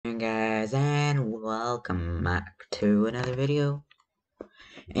guys, and welcome back to another video.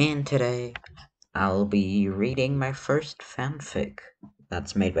 And today I'll be reading my first fanfic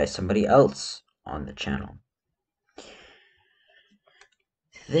that's made by somebody else on the channel.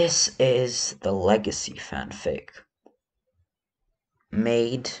 This is the Legacy Fanfic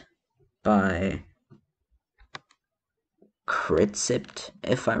made by Critsipt.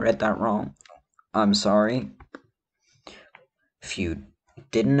 If I read that wrong, I'm sorry. If you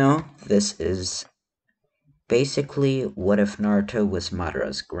didn't know, this is basically what if Naruto was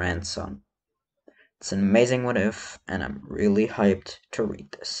Madara's grandson. It's an amazing what if, and I'm really hyped to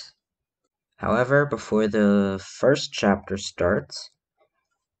read this. However, before the first chapter starts,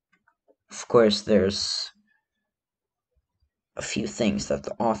 of course, there's a few things that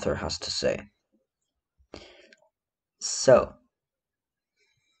the author has to say. So,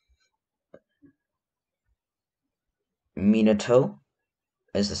 Minato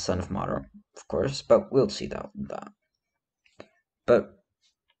is the son of Madara, of course, but we'll see that. But,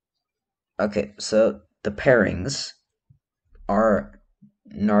 okay, so the pairings are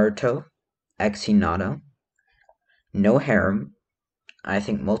Naruto, ex Hinata, no harem. I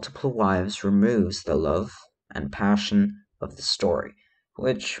think multiple wives removes the love and passion of the story,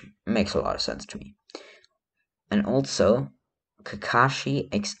 which makes a lot of sense to me. And also, Kakashi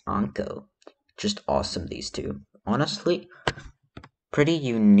x Anko. Just awesome, these two. Honestly, pretty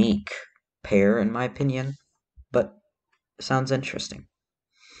unique pair in my opinion, but sounds interesting.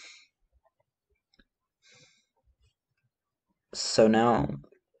 So now,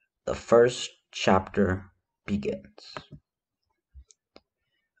 the first chapter begins.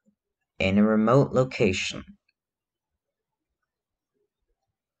 In a remote location.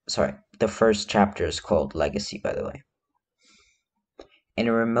 Sorry, the first chapter is called Legacy, by the way. In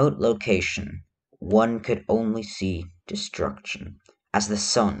a remote location, one could only see destruction. As the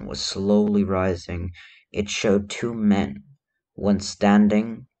sun was slowly rising, it showed two men, one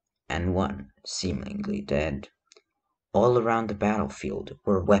standing and one seemingly dead. All around the battlefield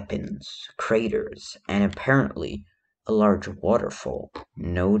were weapons, craters, and apparently a large waterfall,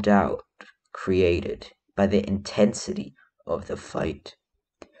 no doubt created by the intensity of the fight.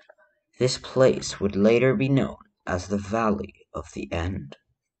 This place would later be known as the Valley of the End.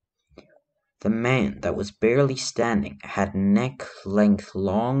 The man that was barely standing had neck-length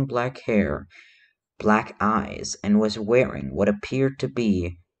long black hair, black eyes, and was wearing what appeared to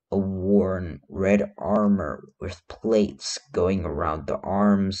be a worn red armor with plates going around the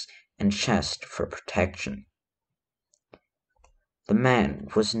arms and chest for protection. The man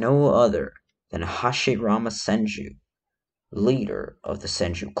was no other than Hashirama Senju, leader of the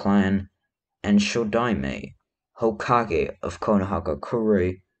Senju clan, and Shodaime, Hokage of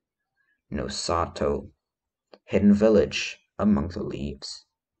Konohagakure no Sato, hidden village among the leaves.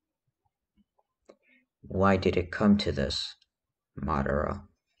 Why did it come to this, Madara?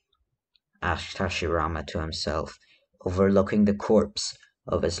 Asked Hashirama to himself, overlooking the corpse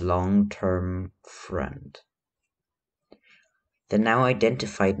of his long-term friend. The now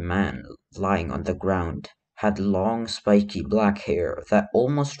identified man lying on the ground had long spiky black hair that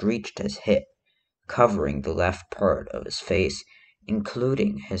almost reached his hip, covering the left part of his face,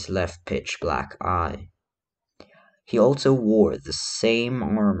 including his left pitch black eye. He also wore the same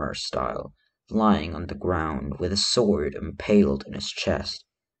armor style, lying on the ground with a sword impaled in his chest,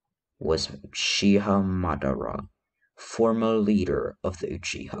 was Uchiha Madara, former leader of the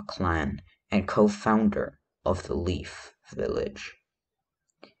Uchiha clan and co-founder of the Leaf Village.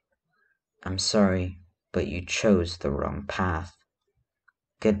 I'm sorry, but you chose the wrong path.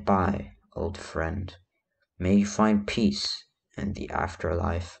 Goodbye, old friend. May you find peace in the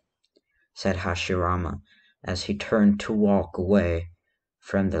afterlife, said Hashirama as he turned to walk away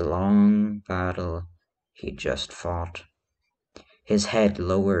from the long battle he just fought. His head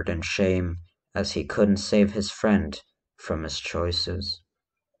lowered in shame as he couldn't save his friend from his choices.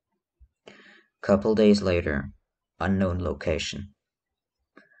 Couple days later, unknown location.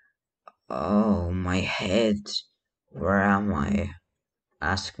 Oh, my head. Where am I?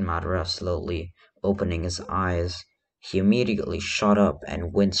 Asked Madara slowly, opening his eyes. He immediately shot up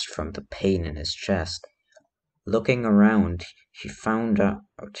and winced from the pain in his chest. Looking around, he found out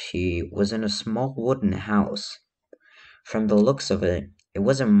he was in a small wooden house. From the looks of it, it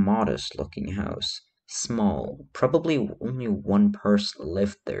was a modest-looking house. Small, probably only one person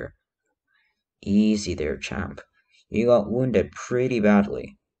lived there. Easy there, champ. You got wounded pretty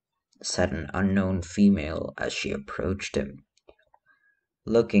badly, said an unknown female as she approached him.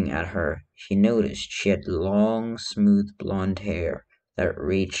 Looking at her, he noticed she had long, smooth blonde hair that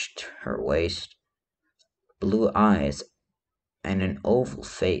reached her waist, blue eyes, and an oval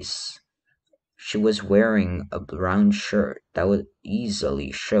face. She was wearing a brown shirt that would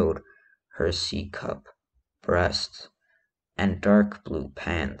easily showed her C-cup breasts and dark blue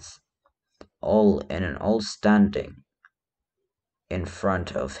pants, all standing in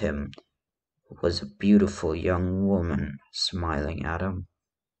front of him was a beautiful young woman smiling at him.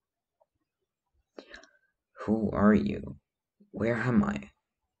 "Who are you? Where am I?"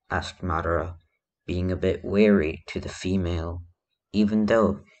 asked Madara, being a bit wary to the female, even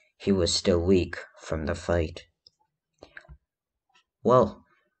though he was still weak from the fight. "Well,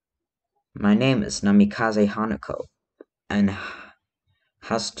 my name is Namikaze Hanako, and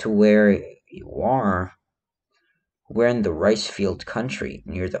as to where you are, we're in the rice field country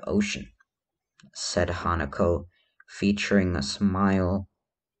near the ocean," said Hanako, featuring a small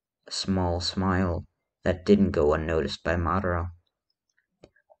smile that didn't go unnoticed by Madara.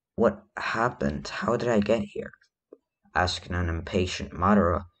 "What happened? How did I get here?" asked an impatient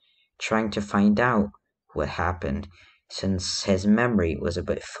Madara, trying to find out what happened since his memory was a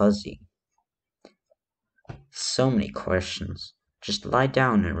bit fuzzy. So many questions. Just lie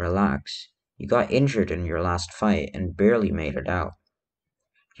down and relax. You got injured in your last fight and barely made it out.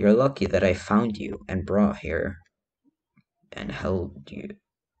 You're lucky that I found you and brought here and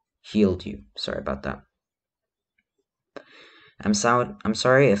healed you. Sorry about that. I'm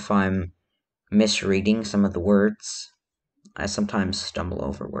sorry if I'm misreading some of the words. I sometimes stumble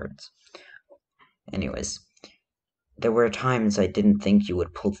over words. Anyways, there were times I didn't think you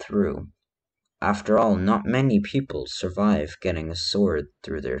would pull through. After all, not many people survive getting a sword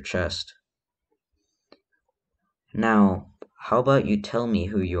through their chest. Now, how about you tell me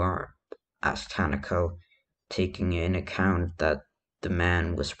who you are? Asked Hanako, taking in account that the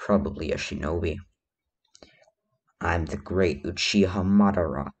man was probably a shinobi. "I'm the great Uchiha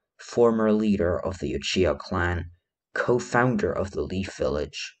Madara, former leader of the Uchiha clan, co-founder of the Leaf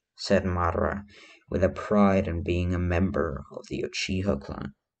Village," said Madara, with a pride in being a member of the Uchiha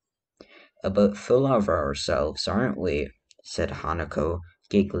clan. "A bit full of ourselves, aren't we?" said Hanako,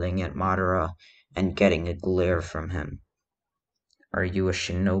 giggling at Madara and getting a glare from him. "Are you a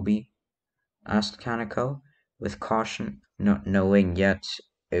shinobi?" asked Hanako, with caution, not knowing yet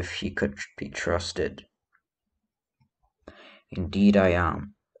if he could be trusted. "Indeed I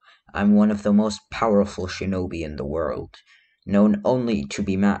am. I'm one of the most powerful shinobi in the world, known only to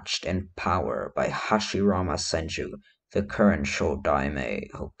be matched in power by Hashirama Senju, the current Shodaime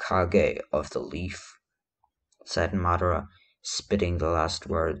Hokage of the Leaf," said Madara, spitting the last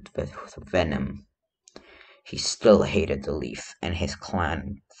word with venom. He still hated the Leaf and his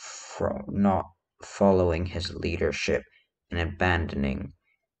clan for not following his leadership and abandoning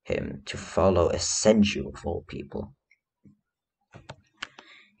him to follow a Senju of all people.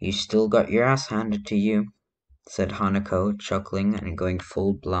 "You still got your ass handed to you," said Hanako, chuckling and going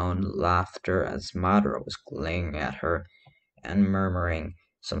full-blown laughter as Madara was glaring at her and murmuring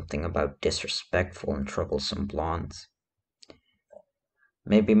something about disrespectful and troublesome blondes.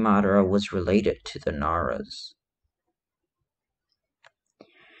 Maybe Madara was related to the Naras.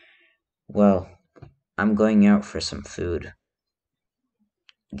 "Well, I'm going out for some food."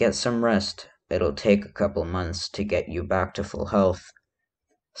 "Get some rest. It'll take a couple months to get you back to full health,"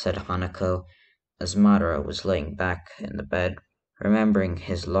 said Hanako, as Madara was laying back in the bed, remembering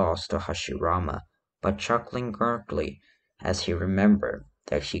his loss to Hashirama, but chuckling darkly as he remembered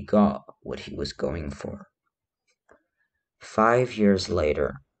that he got what he was going for. 5 years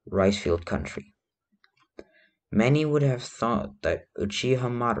later, Ricefield Country. Many would have thought that Uchiha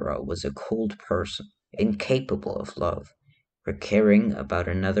Madara was a cold person, incapable of love, or caring about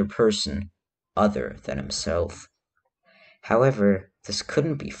another person other than himself. However, this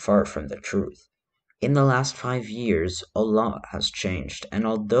couldn't be far from the truth. In the last 5 years, a lot has changed, and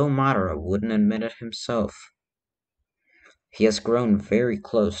although Madara wouldn't admit it himself, he has grown very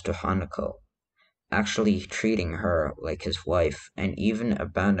close to Hanako, actually treating her like his wife and even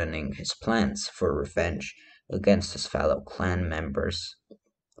abandoning his plans for revenge against his fellow clan members.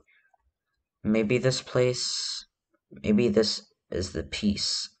 Maybe this is the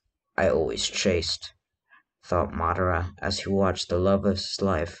peace I always chased, thought Madara as he watched the love of his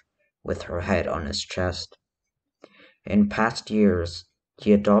life with her head on his chest. In past years,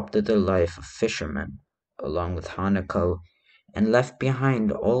 he adopted the life of fisherman along with Hanako and left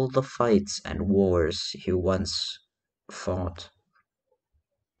behind all the fights and wars he once fought.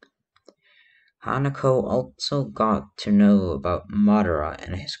 Hanako also got to know about Madara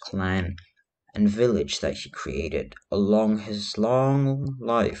and his clan and village that he created along his long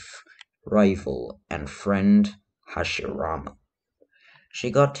life rival and friend Hashirama. she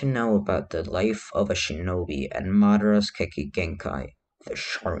got to know about the life of a shinobi and Madara's Keki Genkai, the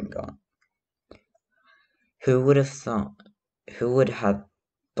Sharingan. Who would have thought? Who would have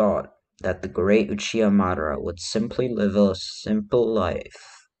thought that the great Uchiha Madara would simply live a simple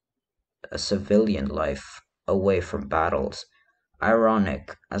life, a civilian life, away from battles?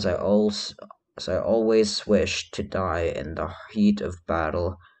 Ironic, as I always wished to die in the heat of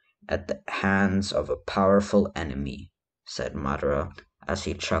battle at the hands of a powerful enemy, said Madara as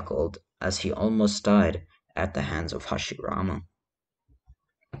he chuckled as he almost died at the hands of Hashirama.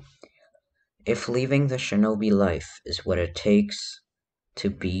 If leaving the shinobi life is what it takes to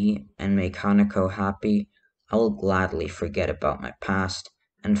be and make Hanako happy, I will gladly forget about my past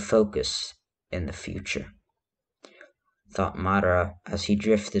and focus in the future, thought Madara as he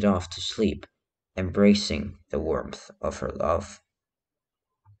drifted off to sleep, embracing the warmth of her love.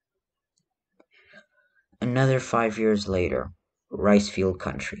 Another 5 years later, Ricefield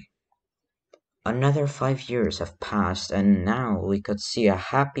Country. Another 5 years have passed, and now we could see a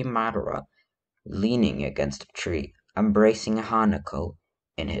happy Madara leaning against a tree, embracing Hanako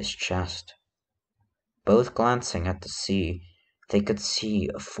in his chest. Both glancing at the sea, they could see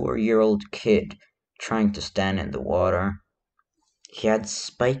a 4-year-old kid trying to stand in the water. He had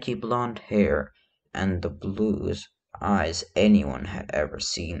spiky blonde hair and the bluest eyes anyone had ever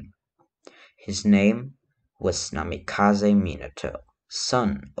seen. His name was Namikaze Minato,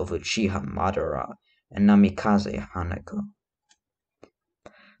 son of Uchiha Madara and Namikaze Hanako.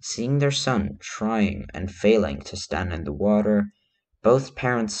 Seeing their son trying and failing to stand in the water, both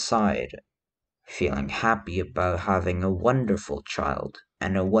parents sighed, feeling happy about having a wonderful child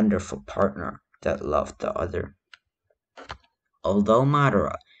and a wonderful partner that loved the other. Although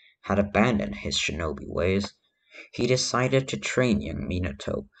Madara had abandoned his shinobi ways, he decided to train young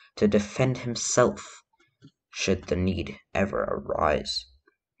Minato to defend himself should the need ever arise.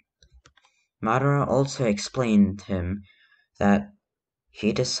 Madara also explained him that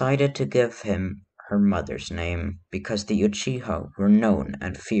he decided to give him her mother's name because the Uchiha were known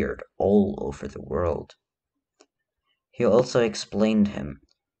and feared all over the world. He also explained him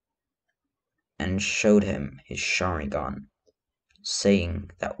and showed him his Sharingan,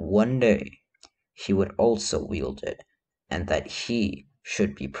 saying that one day he would also wield it and that he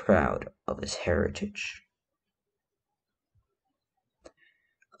should be proud of his heritage.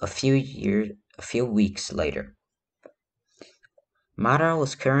 A few weeks later, Madara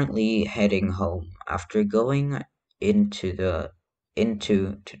was currently heading home after going into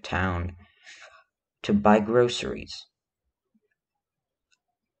town to buy groceries.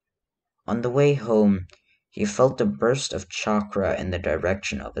 On the way home, he felt a burst of chakra in the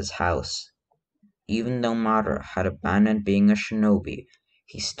direction of his house. Even though Madara had abandoned being a shinobi,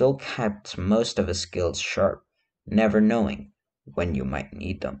 he still kept most of his skills sharp, never knowing when you might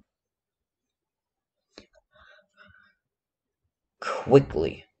need them.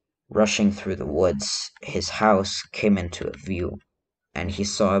 Quickly rushing through the woods, his house came into view, and he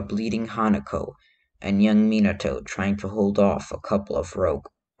saw a bleeding Hanako and young Minato trying to hold off a couple of rogue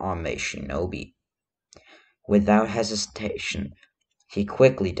Ame shinobi. Without hesitation, he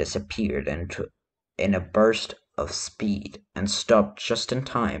quickly disappeared in a burst of speed and stopped just in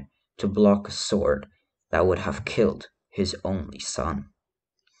time to block a sword that would have killed his only son.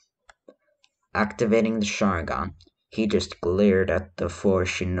 Activating the Sharingan, he just glared at the 4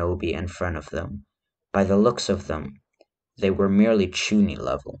 shinobi in front of them. By the looks of them, they were merely Chunin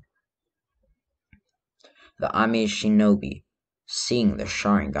level. The Ame shinobi, seeing the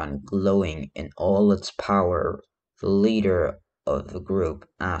Sharingan glowing in all its power, the leader of the group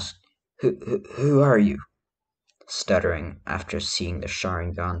asked, Who are you? Stuttering after seeing the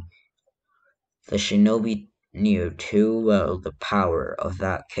Sharingan. The shinobi knew too well the power of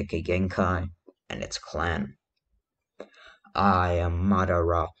that Keki Genkai and its clan. I am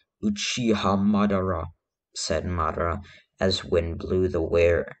Madara, Uchiha Madara, said Madara as wind blew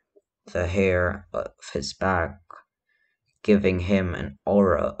the hair of his back, giving him an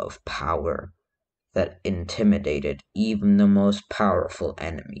aura of power that intimidated even the most powerful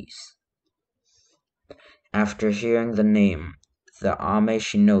enemies. After hearing the name, the Ame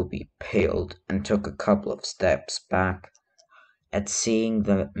shinobi paled and took a couple of steps back at seeing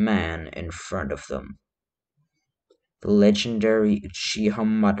the man in front of them. The legendary Uchiha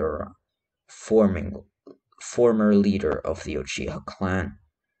Madara, former leader of the Uchiha clan.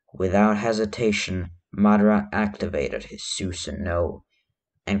 Without hesitation, Madara activated his Susanoo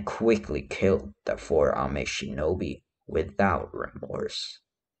and quickly killed the 4 Ame shinobi without remorse.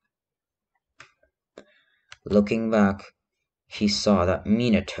 Looking back, he saw that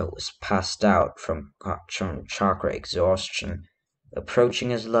Minato was passed out from chakra exhaustion Approaching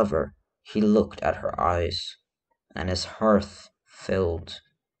his lover, he looked at her eyes, and his heart filled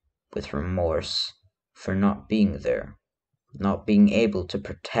with remorse for not being there, not being able to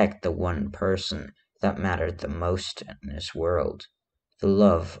protect the one person that mattered the most in his world, the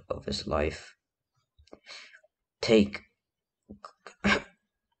love of his life. Take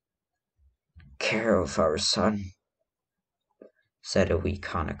care of our son, said a wee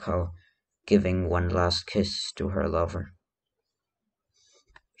Kanako, giving one last kiss to her lover.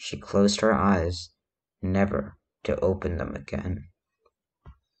 She closed her eyes, never to open them again.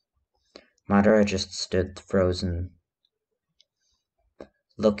 Madara just stood frozen,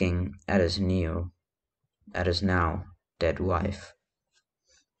 looking at his now dead wife.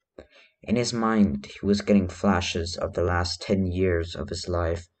 In his mind, he was getting flashes of the last 10 years of his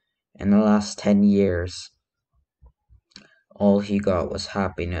life. In the last 10 years, all he got was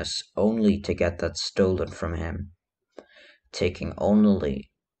happiness, only to get that stolen from him. Taking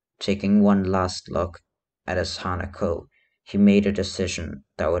one last look at his Hanako, he made a decision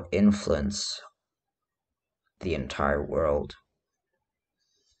that would influence the entire world.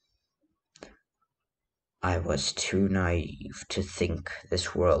 I was too naive to think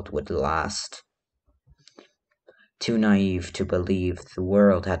this world would last. Too naive to believe the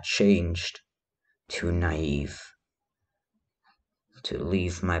world had changed. Too naive to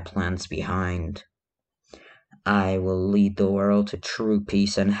leave my plans behind. I will lead the world to true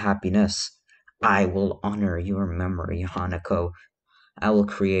peace and happiness. I will honor your memory, Hanako. I will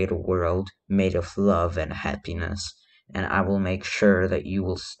create a world made of love and happiness, and I will make sure that you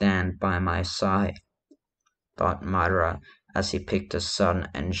will stand by my side, thought Madara as he picked his son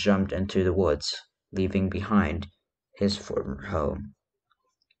and jumped into the woods, leaving behind his former home.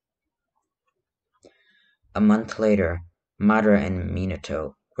 A month later, Madara and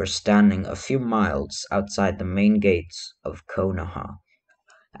Minato were standing a few miles outside the main gates of Konoha,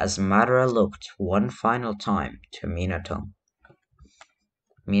 as Madara looked one final time to Minato.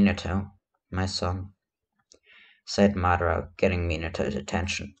 Minato, my son, said Madara, getting Minato's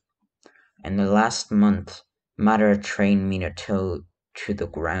attention. In the last month, Madara trained Minato to the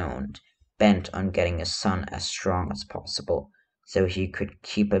ground, bent on getting his son as strong as possible, so he could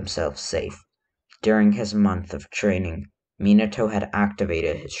keep himself safe. During his month of training, Minato had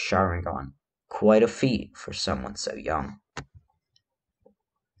activated his Sharingan, quite a feat for someone so young.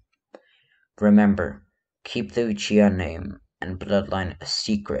 Remember, keep the Uchiha name and bloodline a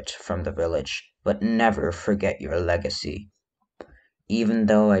secret from the village, but never forget your legacy. Even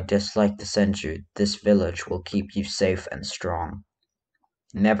though I dislike the Senju, this village will keep you safe and strong.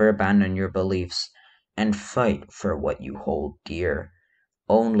 Never abandon your beliefs, and fight for what you hold dear.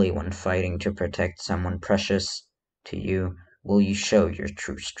 Only when fighting to protect someone precious to you will you show your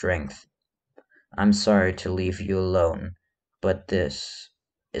true strength. I'm sorry to leave you alone, but this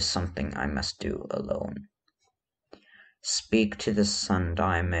is something I must do alone. Speak to the Sun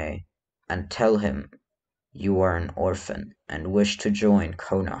Daime and tell him you are an orphan and wish to join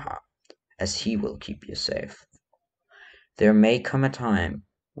Konoha, as he will keep you safe. There may come a time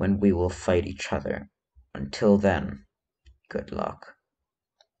when we will fight each other. Until then, good luck,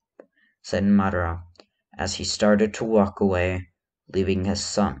 said Madara as he started to walk away, leaving his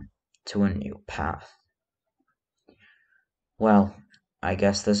son to a new path. Well, I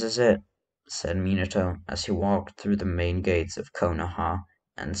guess this is it, said Minato as he walked through the main gates of Konoha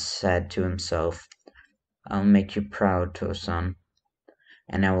and said to himself, I'll make you proud, Tosan,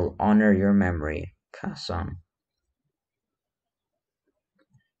 and I will honor your memory, Kasan.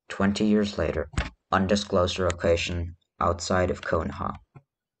 20 years later, undisclosed location outside of Konoha.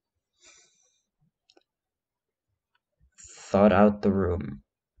 Thought out the room,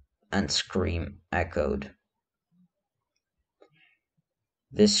 and scream echoed.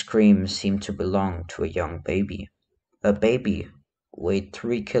 This scream seemed to belong to a young baby. A baby weighed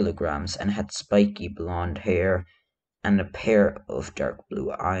 3 kilograms and had spiky blonde hair and a pair of dark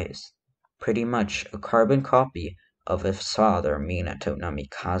blue eyes. Pretty much a carbon copy of his father, Minato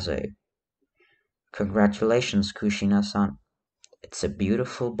Namikaze. Congratulations, Kushina-san. It's a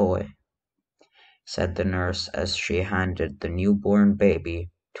beautiful boy, said the nurse as she handed the newborn baby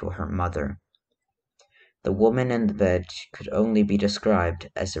to her mother. The woman in the bed could only be described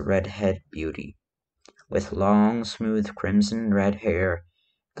as a red-haired beauty, with long, smooth crimson red hair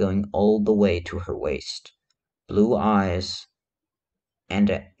going all the way to her waist, blue eyes,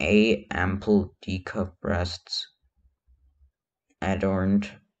 and ample D-cup breasts adorned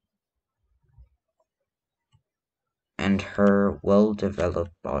and her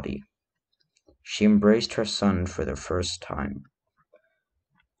well-developed body. She embraced her son for the first time.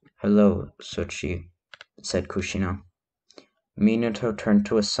 Hello, Sochi, said Kushina. Minato turned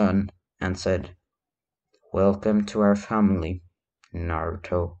to his son and said, "Welcome to our family,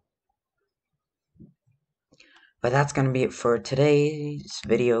 Naruto." But that's going to be it for today's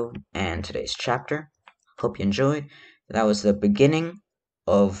video and today's chapter. Hope you enjoyed. That was the beginning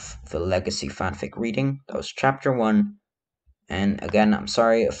of the Legacy Fanfic reading. That was chapter 1. And again, I'm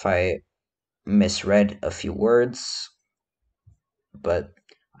sorry if I misread a few words, but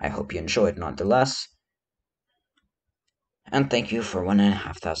I hope you enjoyed nonetheless. And thank you for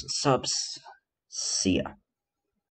 1,500 subs. See ya.